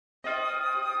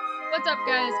What's up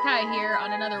guys, Kai here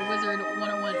on another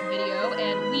Wizard101 video,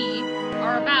 and we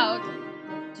are about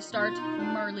to start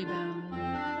Marleybone.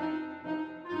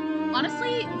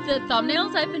 Honestly, the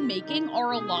thumbnails I've been making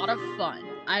are a lot of fun.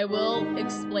 I will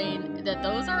explain that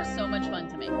those are so much fun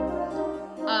to make.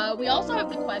 We also have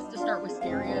the quest to start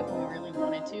Wisteria if we really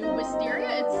wanted to.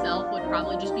 Wisteria itself would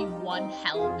probably just be one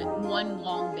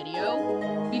long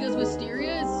video, because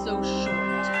Wisteria is so short.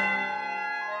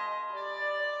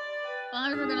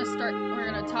 We're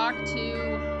gonna talk to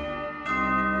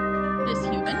this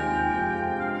human.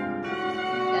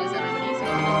 As everybody's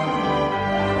going to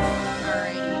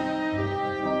Alrighty.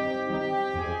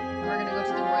 We're gonna go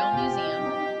to the Royal Museum.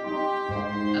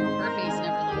 Oh, her face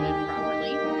never loaded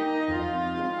properly.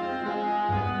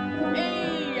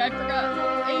 Hey, I forgot.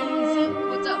 Hey, Zeke,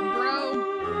 what's up, bro?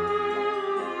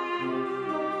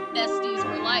 Besties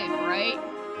for life, right?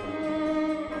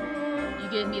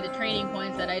 Give me the training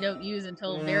points that I don't use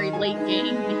until very late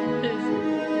game, because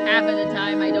half of the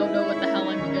time I don't know what the hell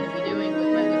I'm going to be doing with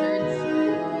my wizards.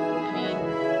 I mean,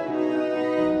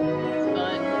 it's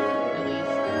fun, at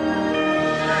least.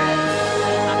 Alright,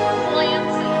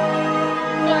 Clancy.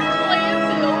 Got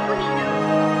Clancy over here.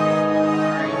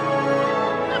 Sorry.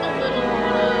 I'm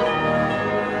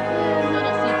a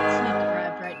little sleep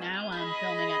deprived right now. I'm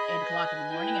filming at 8 o'clock in the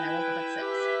morning and I woke up at 6.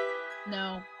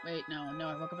 No, wait, no,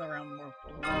 I woke up around more.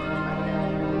 Yeah,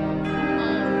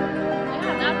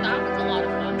 that was a lot of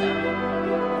fun, though.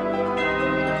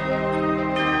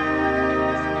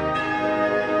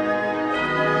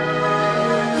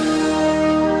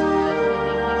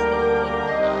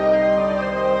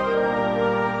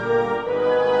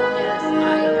 Yes, I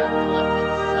have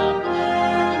collected some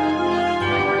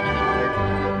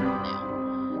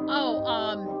of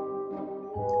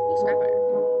Scrapfire.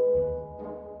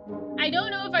 I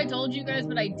don't know if I told you guys,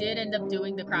 but I did end up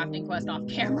doing the crafting quest off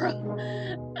camera.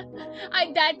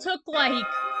 That took like...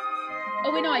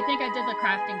 Oh wait, no, I think I did the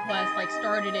crafting quest, like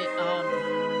started it,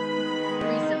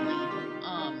 recently.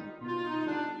 I'm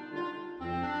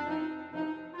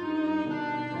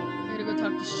gonna go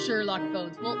talk to Sherlock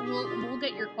Bones. We'll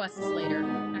get your quests later.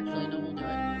 Actually, no, we'll do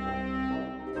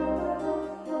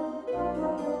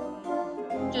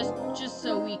it. Just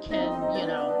so we can, you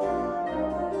know,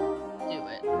 do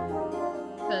it.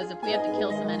 Because if we have to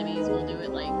kill some enemies, we'll do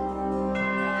it, like,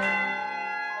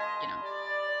 you know.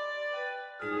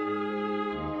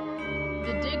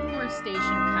 The Digmore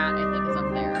Station cat, I think, is up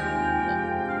there.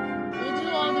 We'll do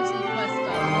all the Z quest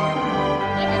stuff.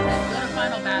 Like I said, go to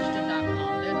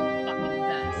finalbastion.com. They're the fucking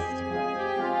best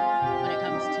when it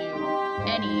comes to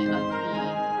any of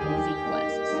the Z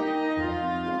quests.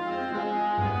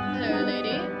 Hello,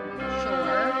 lady. Sure.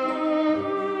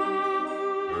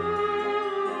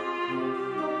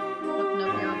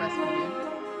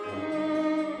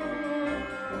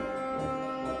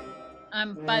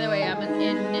 By the way, I'm an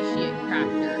initiate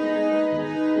crafter,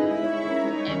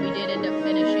 and we did end up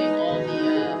finishing all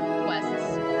the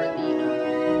quests for the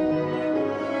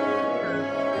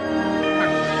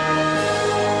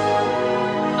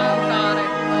oh god, I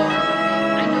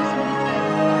know some of these guys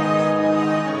are fires.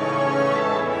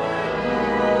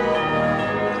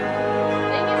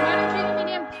 Dang it, why don't you give me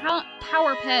damn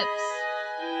power pips?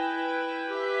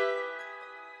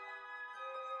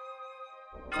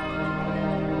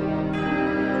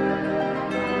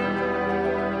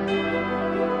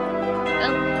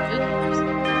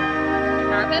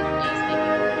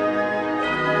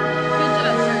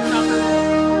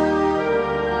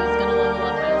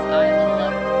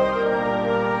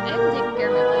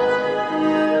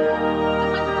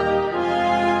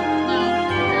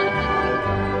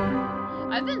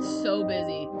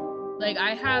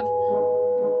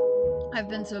 I've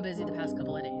been so busy the past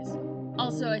couple of days.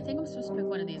 Also, I think I'm supposed to pick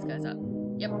one of these guys up.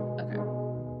 Yep, okay.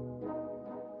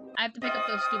 I have to pick up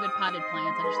those stupid potted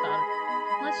plants. I just thought,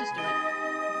 let's just do it.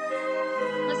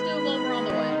 Let's do it while we're on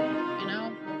the way, you know?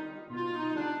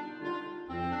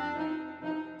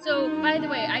 So, by the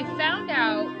way, I found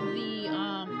out the,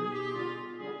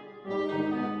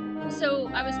 so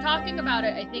I was talking about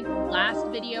it, I think, last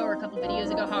video or a couple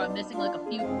videos ago, how I'm missing, like, a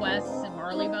few quests in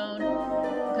Marleybone,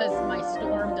 because my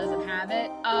storm doesn't have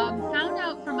it. Found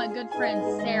out from my good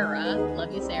friend Sarah,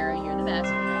 love you Sarah, you're the best,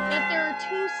 that there are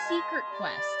 2 secret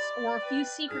quests, or a few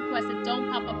secret quests that don't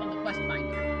pop up on the quest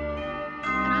finder.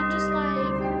 And I'm just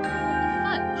like, what the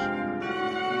fudge?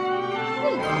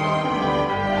 Ooh.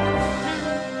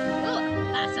 Ooh,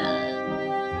 awesome.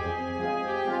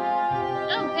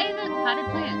 Oh, hey, the potted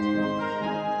plant.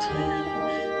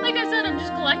 Like I said, I'm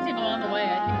just collecting along the way.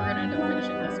 I think we're gonna end up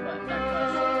finishing that quest.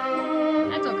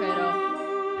 That's okay, though.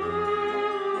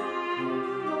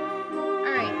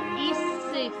 Alright, East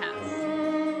Safe House.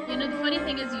 know, the funny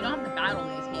thing is you don't have to battle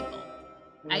these people.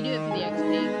 I do it for the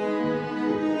XP.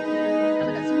 Oh,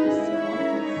 I got so many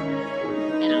skeletons.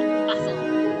 And a fossil.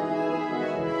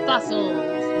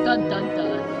 Fossils. Dun dun dun.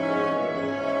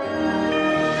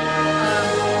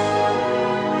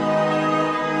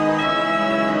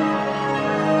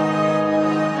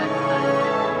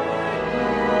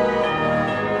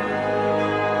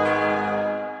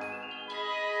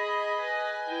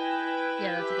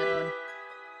 Yeah, that's a good one.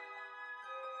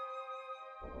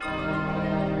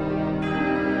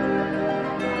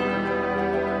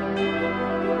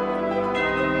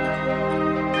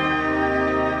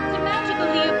 It's a magical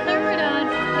Leoplerodon.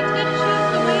 It's gonna show us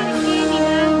the way to Candy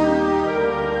Mountain.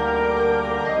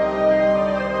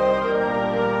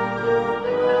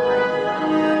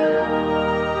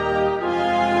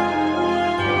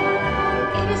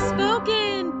 It has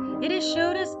spoken. It has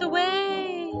showed us the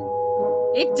way.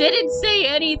 It didn't say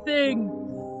anything.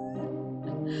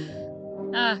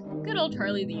 Ah, good old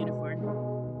Harley the Unicorn.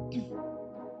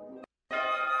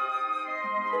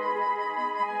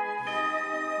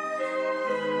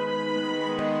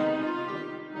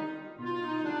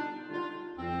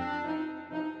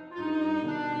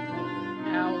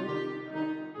 Ow.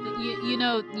 You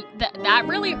know, that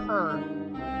really hurt.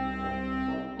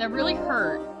 That really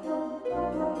hurt.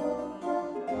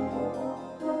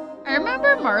 I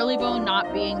remember Marleybone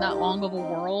not being that long of a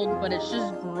world, but it's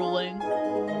just grueling.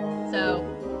 So,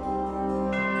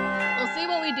 we'll see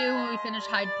what we do when we finish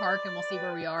Hyde Park, and we'll see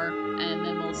where we are, and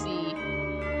then we'll see...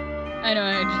 I know,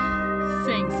 I'm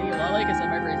saying see a lot. Like I said,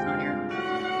 my brain's not here.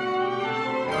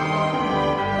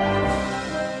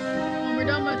 When we're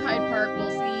done with Hyde Park,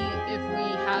 we'll see if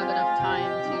we have enough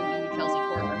time to do Chelsea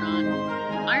Court or not.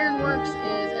 Ironworks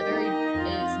is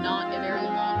not a very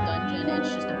long dungeon. It's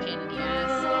just a pain in the ass.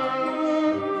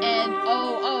 And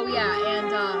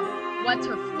what's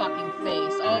her fucking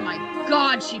face? Oh my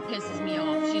god, she pisses me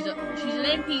off. She's an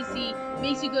NPC,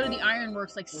 makes you go to the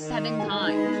Ironworks like 7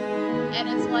 times. And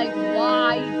it's like,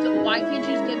 why can't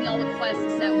you just give me all the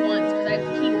quests at once? Because I have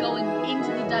to keep going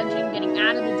into the dungeon, getting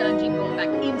out of the dungeon, going back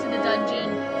into the dungeon.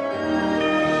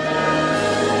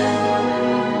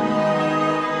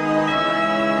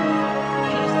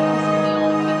 She just pisses me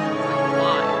off because it's like,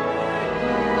 why?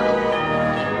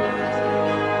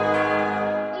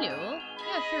 Hello?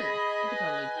 Yeah, sure. You could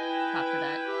totally talk to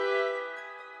that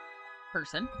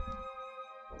person.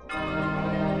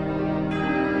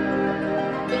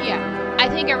 But yeah, I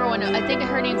think everyone knows. I think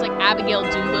her name's like Abigail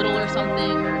Doolittle or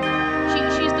something, or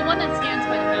she's the one that stands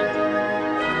by the fountain.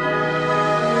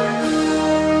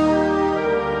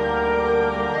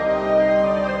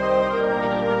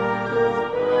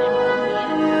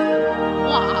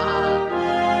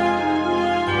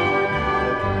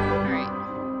 Alright.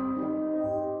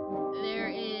 There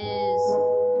is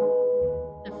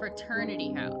the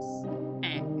fraternity house.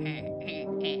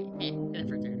 The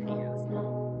fraternity house.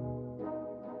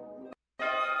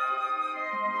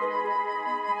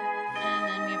 And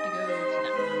then we have to go to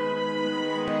that.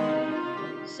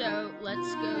 So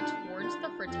let's go towards the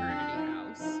fraternity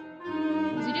house.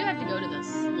 Because we do have to go to this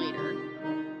later.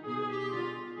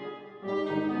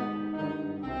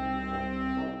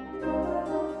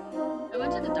 I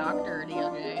went to the doctor the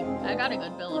other day. I got a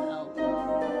good bill of health.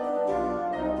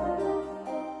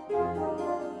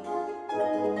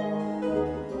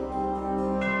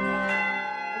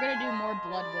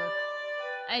 Blood work.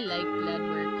 I like blood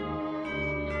work.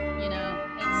 You know,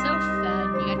 it's so fun.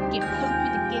 You have to get poked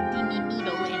with a goddamn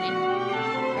needle and then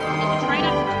you try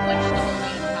not to twitch the whole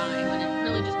damn time, and it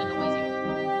really just annoys you.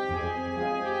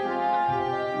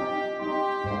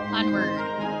 Onward.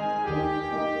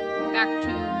 Back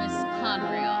to Miss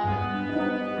Conrail.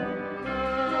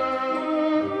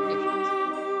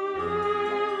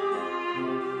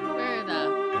 Where the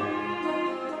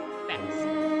best?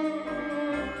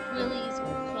 Willie's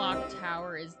clock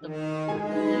tower is the blue one,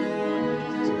 which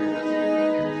is this warehouse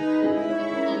right here.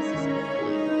 The closest to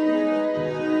Willie.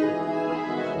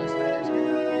 Oh, there's spiders here.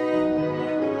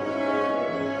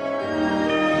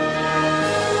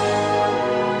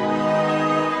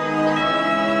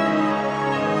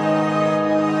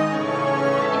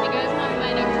 If you guys want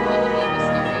my next one to be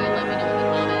Wisteria, let me know in the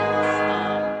comments.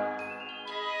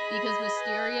 Because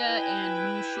Wisteria and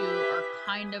Mushu are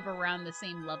kind of around the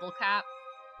same level cap.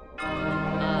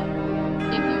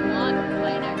 If you want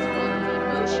my next one to be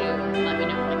Mushu, let me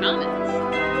know in the comments.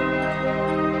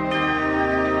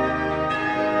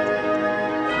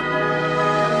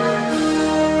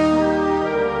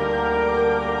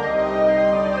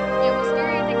 Yeah,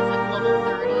 Wisteria I think is like level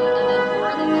 30, and then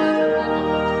Marleybone is between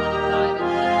level 25 and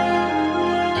 50.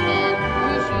 And then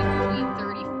Mushu is between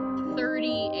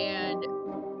 30 and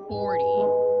 40.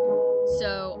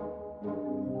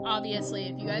 obviously,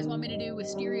 if you guys want me to do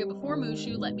Wisteria before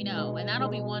Mushu, let me know. And that'll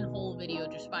be one whole video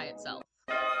just by itself.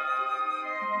 Because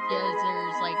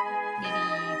there's like maybe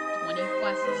 20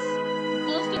 quests.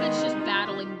 Most of it's just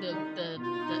battling the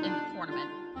in the tournament.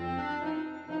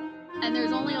 And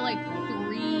there's only like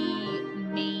 3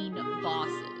 main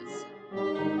bosses.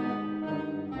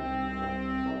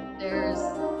 There's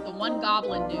the one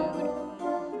goblin dude,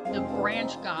 the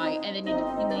branch guy, and then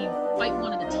you fight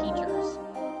one of the teachers.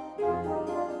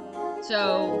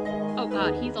 So, oh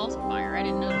god, he's also fire. I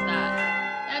didn't notice that.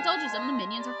 And I told you, some of the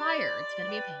minions are fire. It's gonna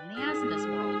be a pain in the ass in this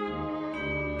world.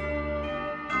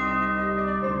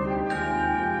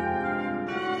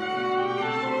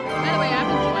 By the way, I'm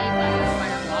enjoying my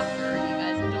fire walkthrough. Are you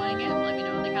guys enjoying it? Let me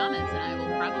know in the comments, and I will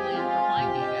probably end up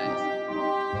replying to you guys.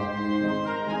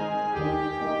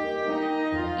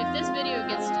 If this video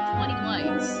gets to 20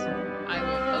 likes, I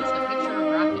will post a picture of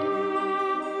Rocky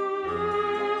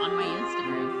on my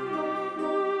Instagram.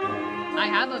 I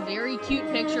have a very cute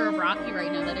picture of Rocky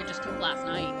right now that I just took last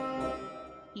night.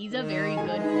 He's a very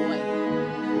good boy.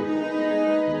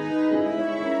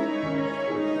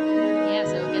 Yeah,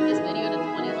 so get this video to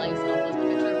 20 likes and I'll post a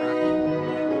picture of Rocky.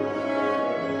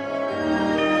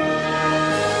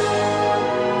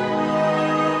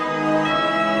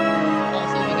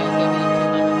 Also, if you guys get me to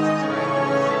 200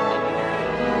 subscribers, that'd be great.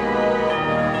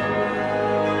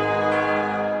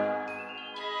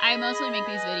 I mostly make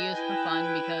these videos for fun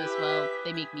because, well,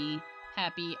 they make me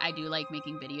happy. I do like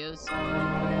making videos.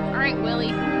 Alright,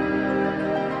 Willie.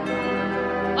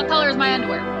 What color is my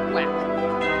underwear? Whack.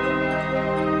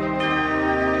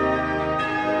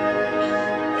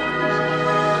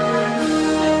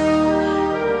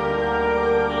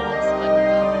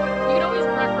 You can always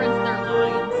reference their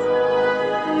lines.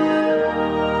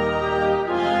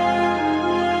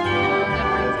 That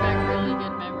brings back really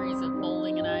good memories of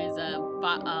Bowling and I's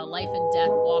life and death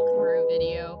walkthrough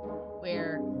video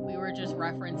where we were just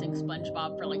referencing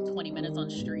SpongeBob for like 20 minutes on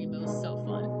stream. It was so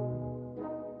fun.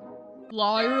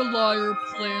 Liar, liar,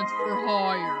 plants for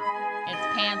hire. It's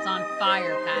pants on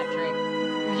fire, Patrick.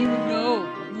 You know,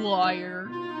 liar.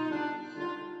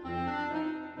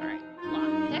 Alright,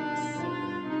 lockpicks.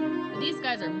 But these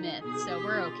guys are myths, so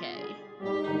we're okay.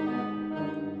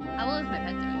 How well is my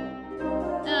pet doing?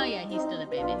 Oh yeah, he's still a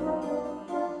baby.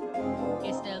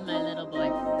 He's still my little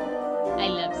boy. I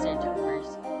love Sir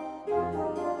Jumpers.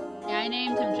 Yeah, I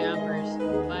named him Jumpers.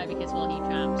 Why? Because, well, he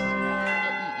jumps. He'll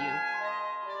eat you.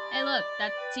 Hey, look,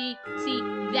 that, see,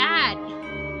 that!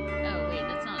 Oh, wait,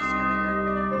 that's not a scurrier.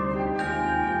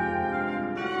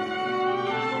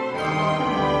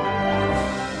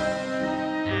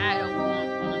 I don't want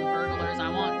one of the burglars. I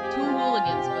want 2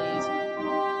 hooligans, please.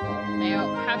 They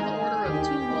have the order of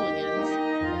 2 hooligans.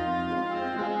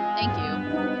 Thank you.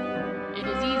 It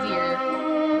is easier.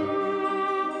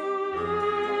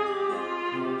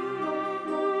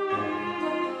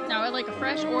 Now, I'd like a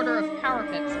fresh order of power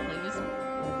pips, please.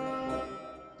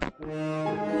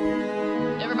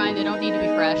 Never mind, they don't need to be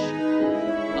fresh.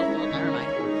 Oh, well, never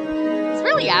mind. It's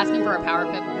really asking for a power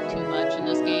pip too much in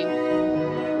this game.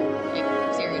 Like,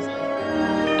 seriously. I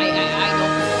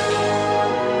don't understand.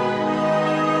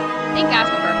 I think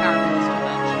asking for a power pip is too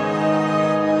much.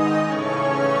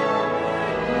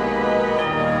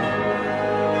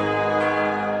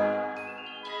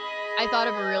 I thought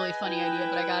of a really funny idea,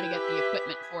 but I gotta get the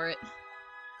equipment for it.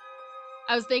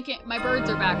 I was thinking, my birds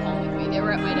are back home with me. They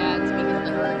were at my dad's because of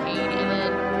the hurricane, and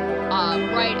then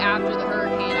right after the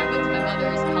hurricane, I went to my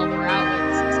mother's to help her out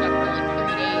with some stuff for like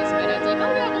 3 days. My dad's like,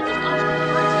 oh yeah, we'll just watch the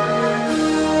birds here.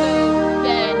 So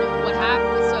then what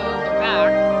happened, so they're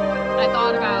back. I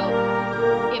thought about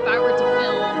if I were to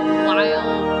film while the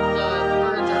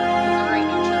birds are, because they're right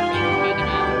now chirping and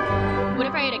hanging out, what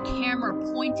if I had a camera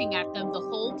pointing at them the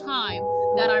whole time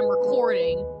that I'm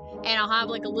recording? And I'll have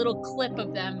like a little clip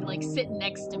of them like sitting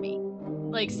next to me.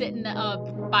 Like sitting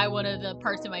by one of the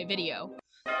parts of my video.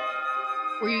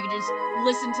 Where you can just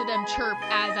listen to them chirp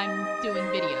as I'm doing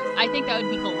videos. I think that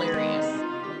would be hilarious.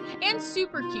 And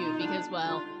super cute because,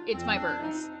 well, it's my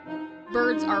birds.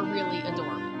 Birds are really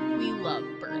adorable. We love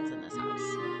birds in this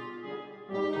house.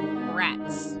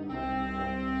 Rats.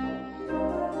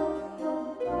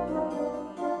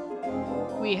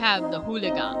 We have the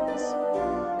hooligans.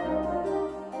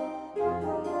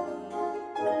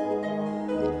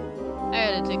 I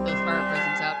gotta take those fire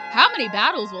prisms out. How many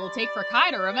battles will it take for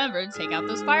Kai to remember to take out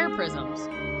those fire prisms?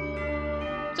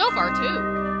 So far,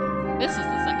 2. This is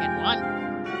the second one.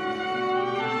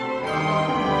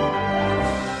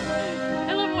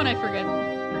 I love when I forget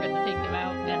to take them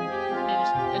out and they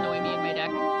just annoy me in my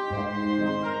deck.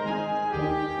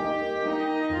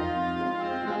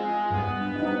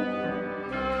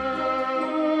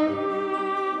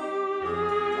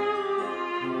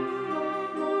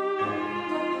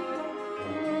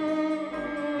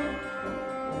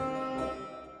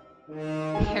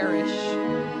 perish.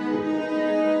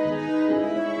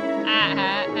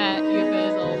 You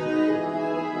fizzled.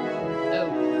 Oh,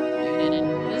 you didn't.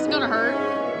 This is gonna hurt.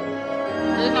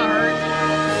 This is gonna hurt.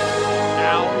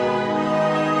 Ow.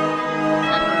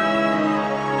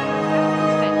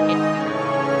 That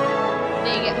hurt.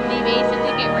 They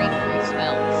basically get right through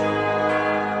spells.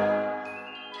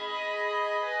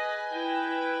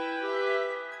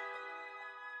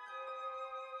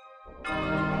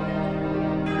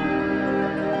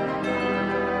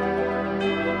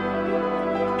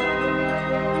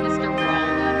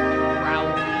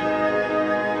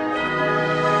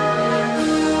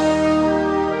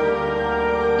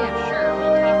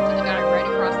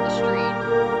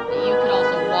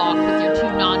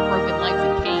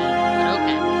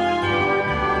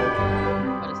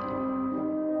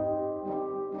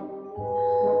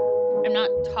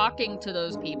 To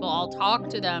those people. I'll talk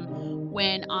to them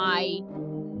when I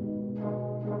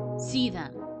see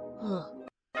them.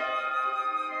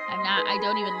 I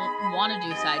don't even want to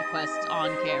do side quests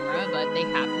on camera, but they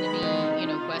happen to be, you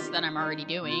know, quests that I'm already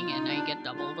doing, and I get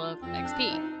double the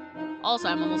XP. Also,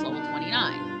 I'm almost level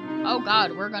 29. Oh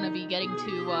god, we're gonna be getting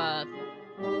to,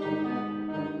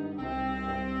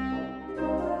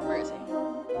 where is he?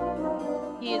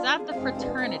 He is at the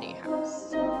fraternity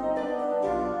house.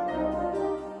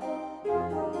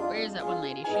 Where is that one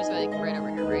lady? She's like right over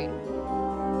here, right?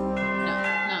 No,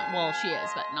 not, well, she is,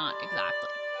 but not exactly.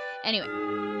 Anyway,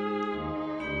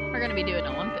 we're gonna be doing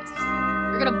Olympus.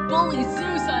 We're gonna bully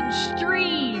Zeus on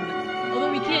stream!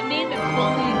 Although we can't name it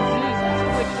Bullying Zeus,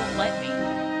 which won't let me.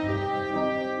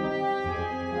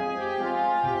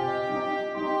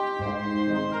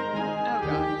 Oh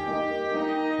god.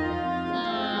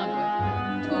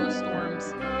 Oh boy. 2 storms.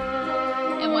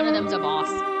 And one of them's a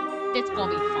boss. It's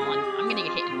gonna be fun. I'm gonna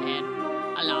get hit in the head.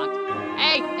 A lot.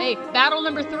 Hey, battle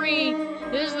number 3.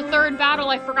 This is the 3rd battle.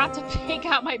 I forgot to take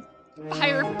out my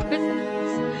fire of prisons.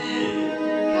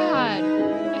 God,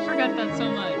 I forgot that so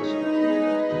much.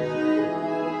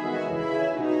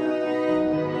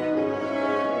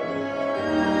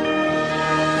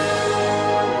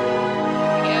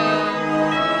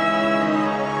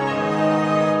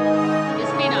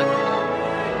 This may not count.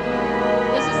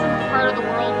 This is the part of the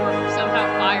world where somehow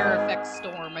fire affects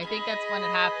storm. I think that's when it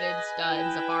happens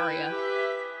in Zafaria.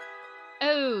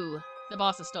 Oh, the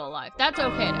boss is still alive. That's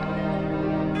okay though.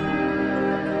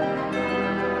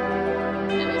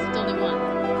 At least it's only one.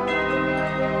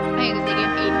 Hey, because they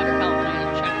gave 800 health and I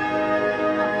didn't check.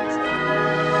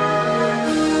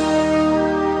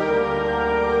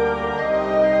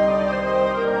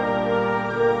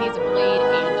 He's a blade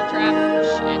and a trap.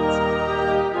 Shit.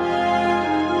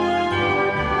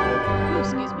 Ooh,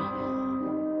 excuse me.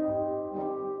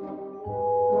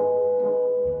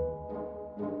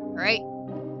 Alright.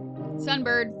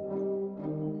 Sunbird.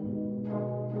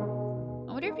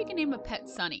 I wonder if you can name a pet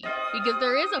Sunny. Because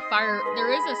there is a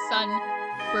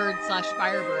sunbird /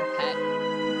 firebird pet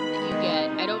that you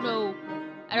get. I don't know,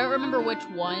 I don't remember which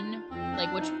one,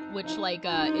 like which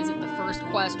is it the first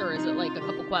quest or is it like a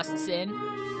couple quests in?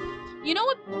 You know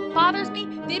what bothers me?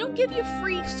 They don't give you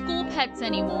free school pets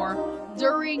anymore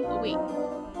during, oh wait,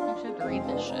 I actually have to read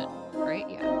this shit, right?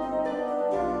 Yeah.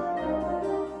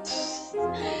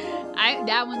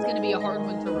 That one's gonna be a hard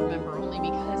one to remember only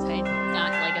because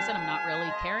I'm not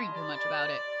really caring too much about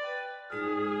it.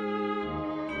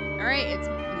 Alright, it's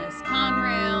Miss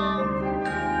Conrail.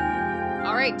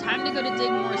 Alright, time to go to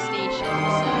Digmore Station.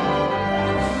 So,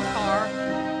 car.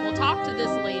 We'll talk to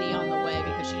this lady on the way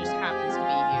because she just happens to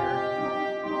be here.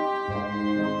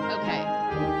 Okay.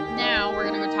 Now, we're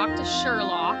gonna go talk to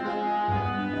Sherlock.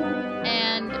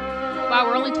 And, wow,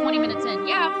 we're only 20 minutes in.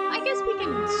 Yeah, I guess we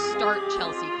can start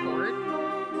Chelsea Court.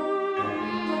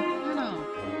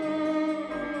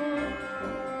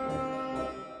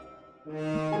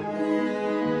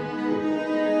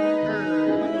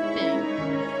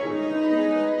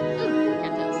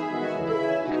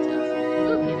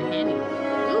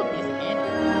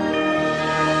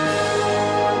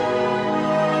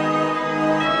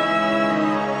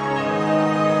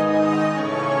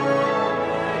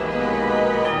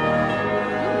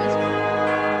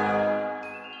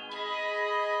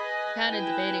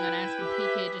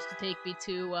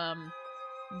 To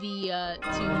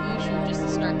Wushu just to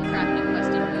start the crafting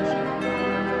quest in Wushu.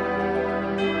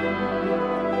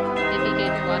 If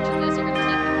you're watching this, you're gonna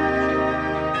take me to Wushu.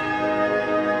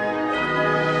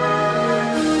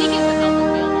 Pika's been helping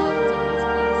me a lot in some of these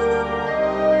quests.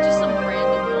 Just some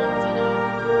random ones, you know.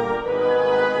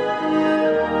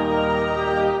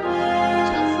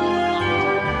 Chelsea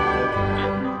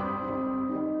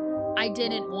locked. I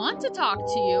didn't want to talk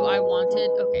to you. I wanted,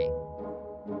 okay.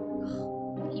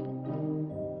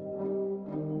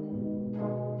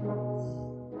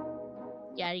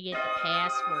 gotta get the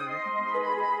password.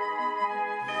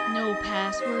 No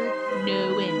password,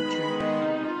 no entry.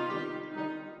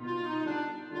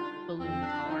 Balloon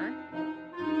car.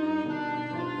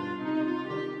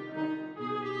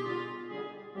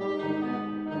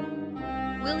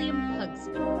 William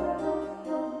Pugsby.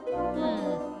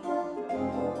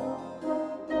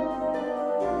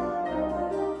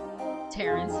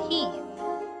 Terrence Heath.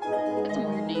 Got some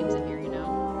weird names in here, you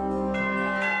know.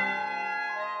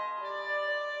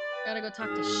 Gotta go talk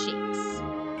to Shakes.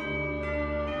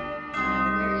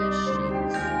 Where is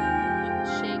Shakes?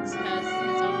 Shakes has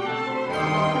his own one.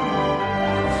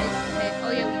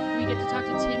 Oh yeah, we get to talk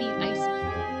to Timmy Iceman.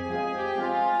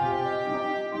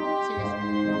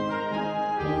 Seriously.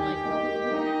 Like,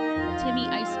 Timmy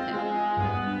Iceman.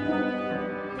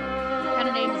 What kind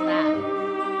of name is that?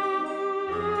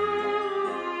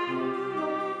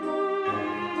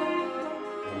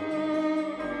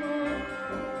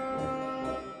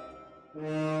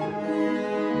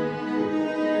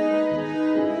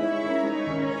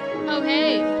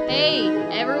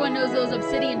 Everyone knows those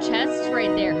obsidian chests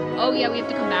right there. Oh yeah, we have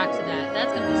to come back to that.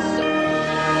 That's gonna be so cool.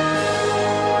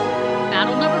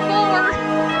 Battle number 4!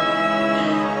 I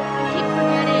keep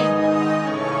forgetting.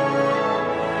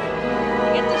 I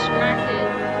get distracted.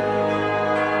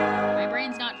 My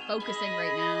brain's not focusing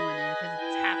right now because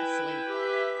it's half asleep.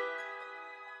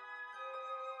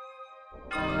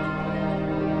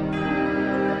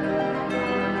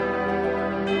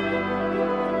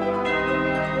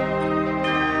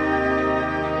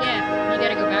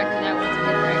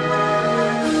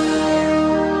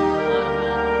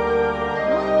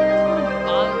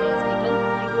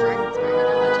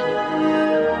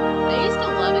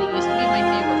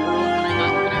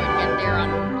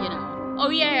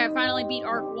 Beat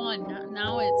Arc 1.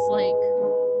 Now it's like,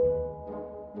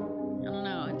 I don't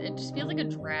know, it just feels like a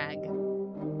drag.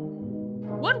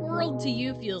 What world to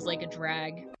you feels like a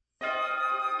drag?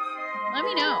 Let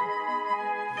me know.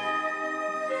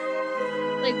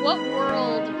 Like, what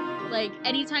world, like,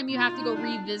 anytime you have to go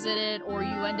revisit it or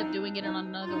you end up doing it on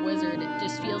another wizard, it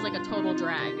just feels like a total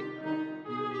drag.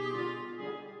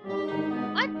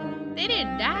 What? They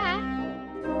didn't die.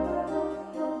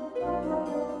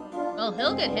 Well,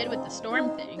 he'll get hit with the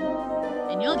storm thing,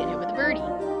 and you'll get hit with the birdie.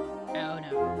 Oh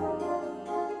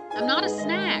no. I'm not a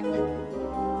snack. I'm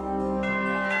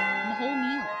a whole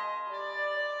meal.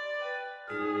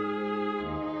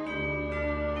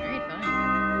 Alright, fine.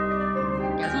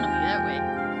 You guys want to be that way.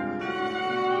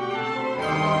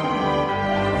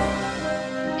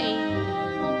 Hey.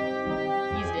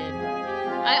 He's dead.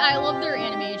 I love their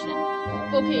animation.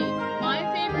 Okay, my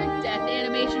favorite death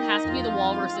animation has to be the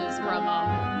walruses from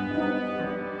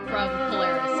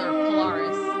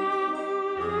Polaris.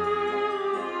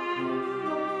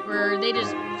 Where they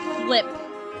just flip.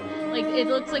 Like, it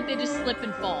looks like they just slip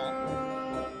and fall.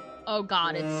 Oh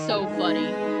god, it's so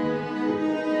funny.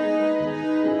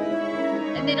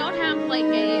 And they don't have, like, I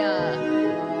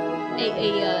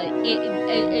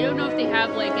don't know if they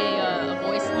have, like, a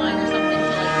voice line or something to,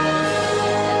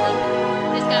 like,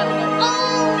 this guy would go,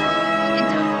 oh! And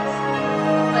dies.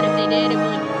 But if they did, it would be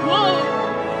like, whoa!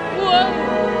 Whoa!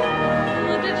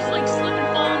 They're just like slip and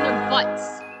fall on their butts.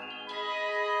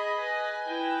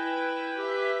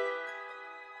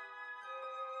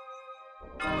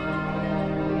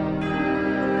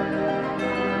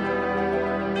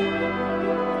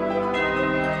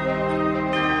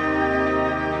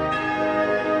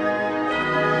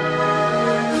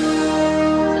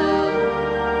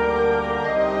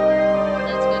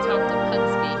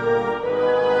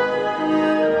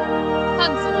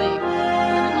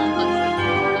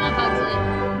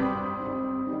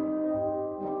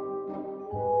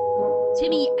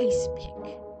 Timmy Icepick.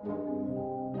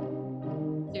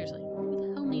 Seriously, who the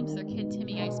hell names their kid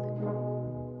Timmy Icepick?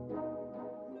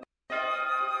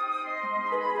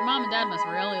 Your mom and dad must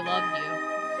really love you.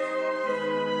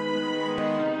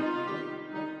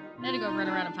 I had to go run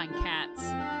around and find cats.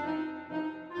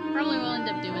 Probably will end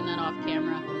up doing that off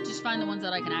camera. Just find the ones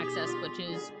that I can access, which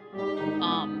is,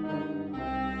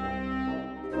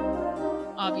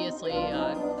 obviously,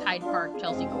 Hyde Park,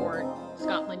 Chelsea Court,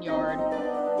 Scotland Yard.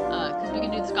 Because we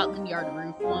can do the Scotland Yard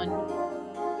roof one.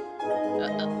 I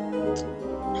think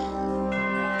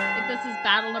this is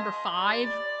battle number 5.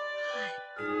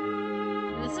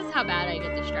 This is how bad I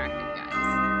get distracted, guys.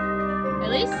 At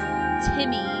least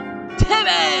Timmy is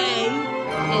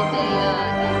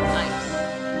ice.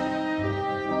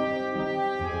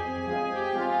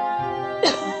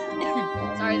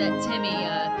 Sorry that Timmy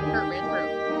hurt my throat.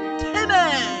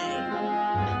 Timmy!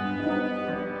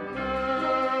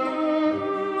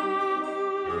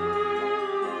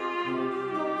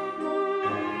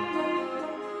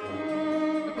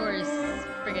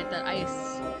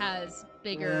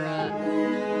 bigger, have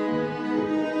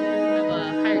a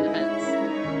higher defense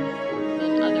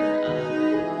than other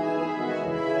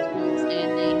schools,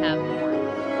 and they have more.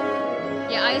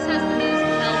 Yeah, Ice has the most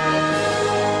health,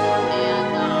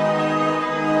 and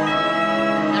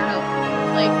I don't know.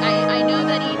 Like I know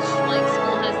that each like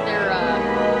school has their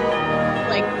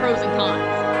like pros and cons.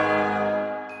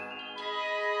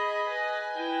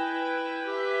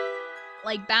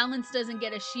 Like, Balance doesn't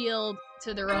get a shield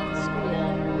to their own school.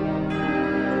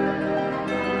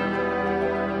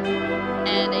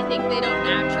 And I think they don't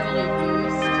naturally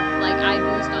boost. Like, I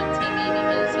boost on Timmy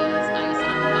because he's nice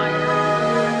on fire.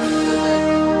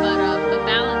 But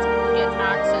Balance gets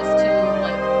access to,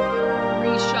 like,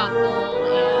 reshuffle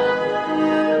and...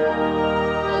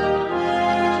 Well, you can always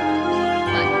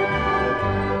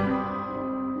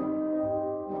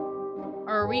but...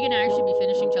 Are we gonna actually be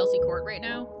finishing Chelsea Court right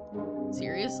now?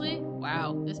 Seriously?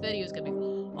 Wow, this video is gonna be...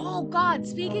 Oh god,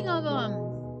 speaking of,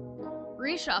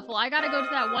 reshuffle, I gotta go to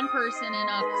that one person in,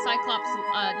 not Cyclops,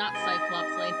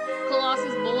 like,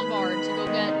 Colossus Boulevard to go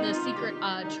get the secret,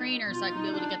 trainer so I can be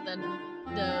able to get the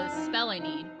spell I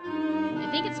need. I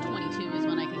think it's 22 is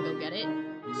when I can go get it.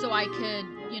 So I could,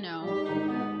 you know...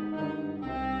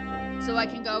 So I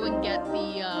can go and get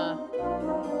the,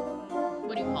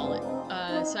 what do you call it?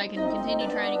 So I can continue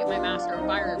trying to get my Master of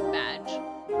Fire badge.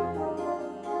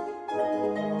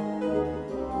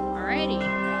 Alrighty.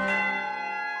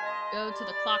 Go to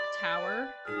the clock tower.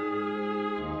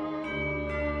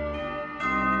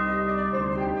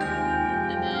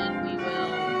 And then we will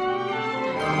do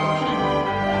a potion.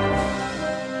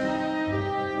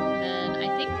 And then I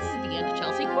think this is the end of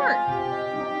Chelsea Court.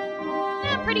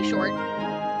 Yeah, pretty short.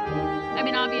 I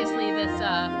mean, obviously this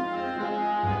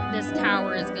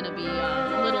tower is gonna be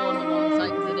a little on the long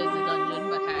side because it is a dungeon,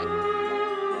 but hey.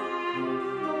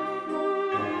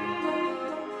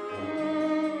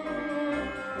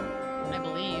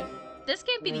 This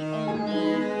can't be the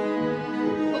only...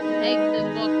 Oh, hey, there's a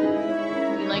book.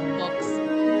 We like books.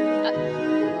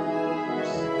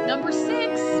 Number 6!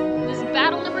 This is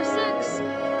battle number 6! Has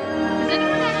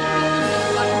anyone actually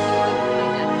gotten to my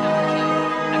death count too?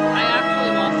 I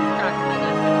actually lost track of my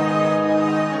death count.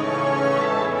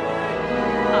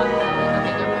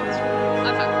 Okay, they're both.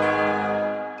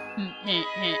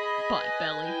 Okay. Butt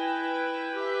belly.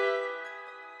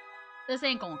 This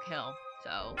ain't gonna kill,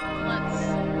 so let's...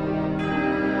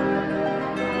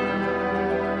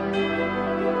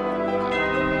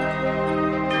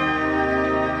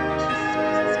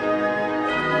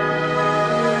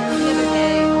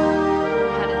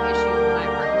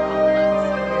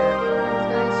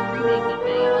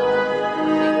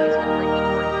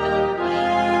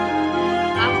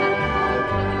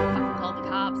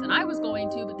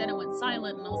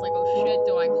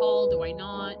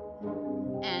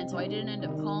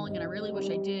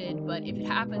 If it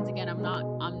happens again, I'm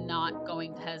not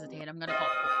going to hesitate. I'm gonna call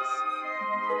the police.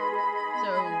 So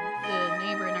the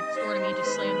neighbor next door to me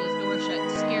just slammed his door shut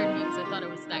and scared me because I thought it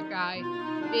was that guy.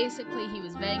 Basically, he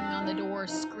was banging on the door,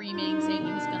 screaming, saying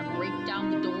he was gonna break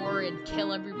down the door and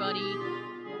kill everybody.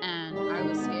 And I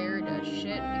was scared as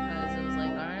shit because it was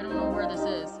like, I don't know where this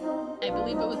is. I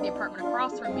believe it was the apartment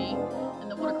across from me, and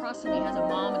the one across from me has a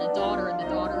mom and a daughter, and the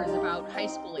daughter is about high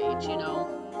school age, you know.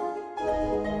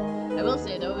 I will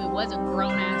say, though, it was a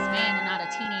grown-ass man and not a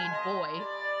teenage boy.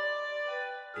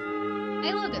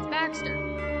 Hey, look, it's Baxter.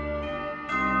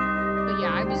 But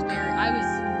yeah, I was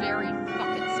very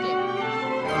fucking scared.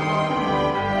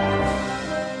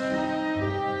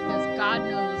 Because God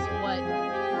knows what,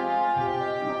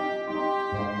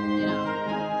 you know.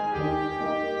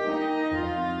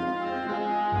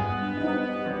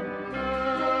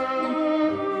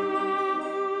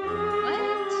 What?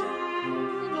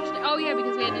 Interesting. Oh yeah,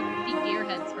 because we had to defeat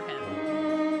gearheads for him.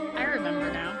 I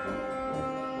remember now.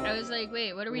 I was like,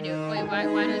 wait, what do we do? Wait, why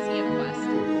does he have a quest?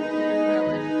 Oh,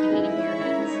 we're defeating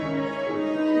gearheads.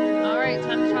 Alright,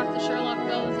 time to talk to Sherlock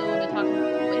Bones, and we'll be talking...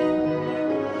 Wait.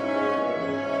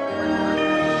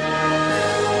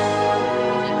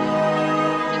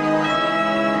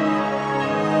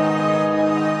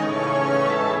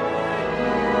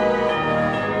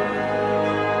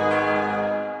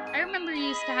 I remember you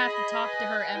used to have to talk to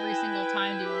her every single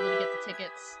time to be able to get the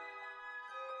tickets.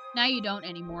 Now you don't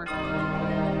anymore.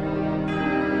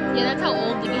 Yeah, that's how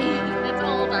old the game. That's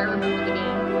how old I remember the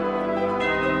game.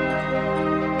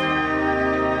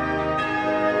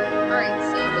 Alright,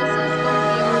 so this is going to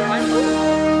be our one.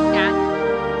 Ooh, cat.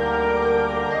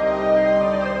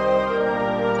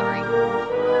 Sorry.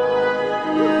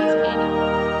 Ooh, piece of candy.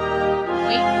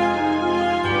 Wait.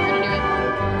 We're gonna do it.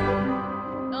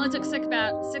 It only took 6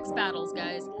 battles,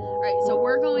 guys. Alright, so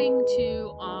we're going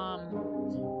to,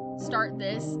 start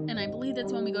this, and I believe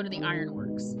that's when we go to the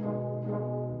ironworks.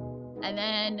 And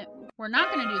then we're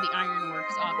not going to do the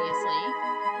ironworks, obviously.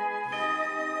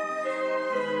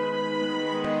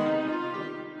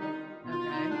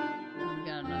 Okay, we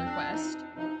got another quest.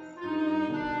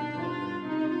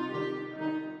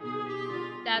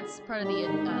 That's part of the,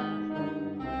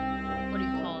 what do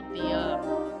you call it?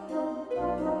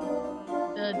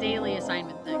 The daily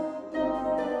assignment thing.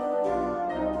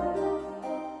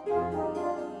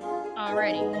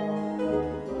 Alrighty. Then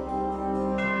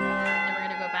we're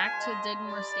gonna go back to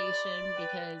Digmore Station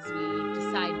because we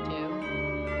decided to.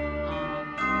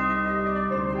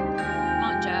 Come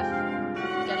on, Jeff.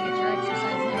 You gotta get your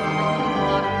exercise in.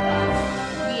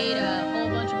 We ate a whole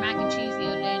bunch of mac and cheese the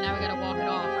other day, and now we gotta walk it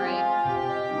off, right?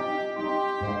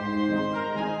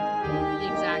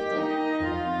 Exactly.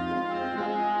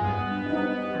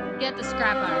 Get the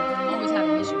scrap iron. I'm always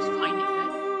having issues finding it.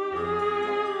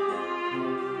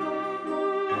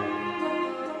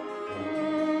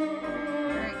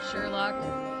 Sherlock.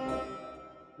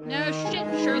 No shit,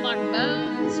 Sherlock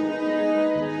Bones.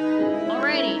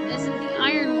 Alrighty, this is the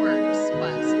Ironworks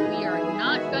quest. We are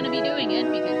not going to be doing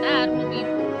it because that will be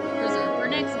reserved for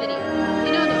next video.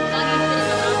 You know, the funny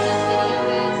thing about this video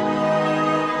is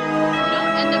we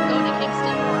don't end up going to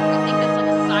Kingston Park. I think that's like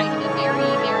a side, a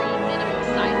very, very minimal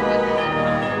side quest.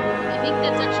 I think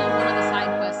that's actually one of the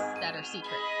side quests that are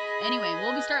secret. Anyway,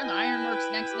 we'll be starting the Ironworks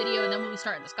next video, and then we'll be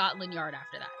starting the Scotland Yard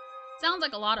after that. Sounds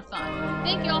like a lot of fun.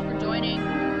 Thank you all for joining.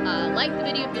 Like the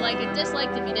video if you like it, dislike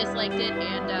if you disliked it,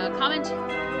 and comment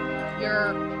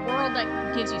your world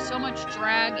that gives you so much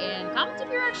drag, and comment if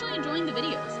you're actually enjoying the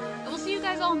videos. And we'll see you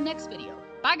guys all next video.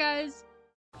 Bye, guys!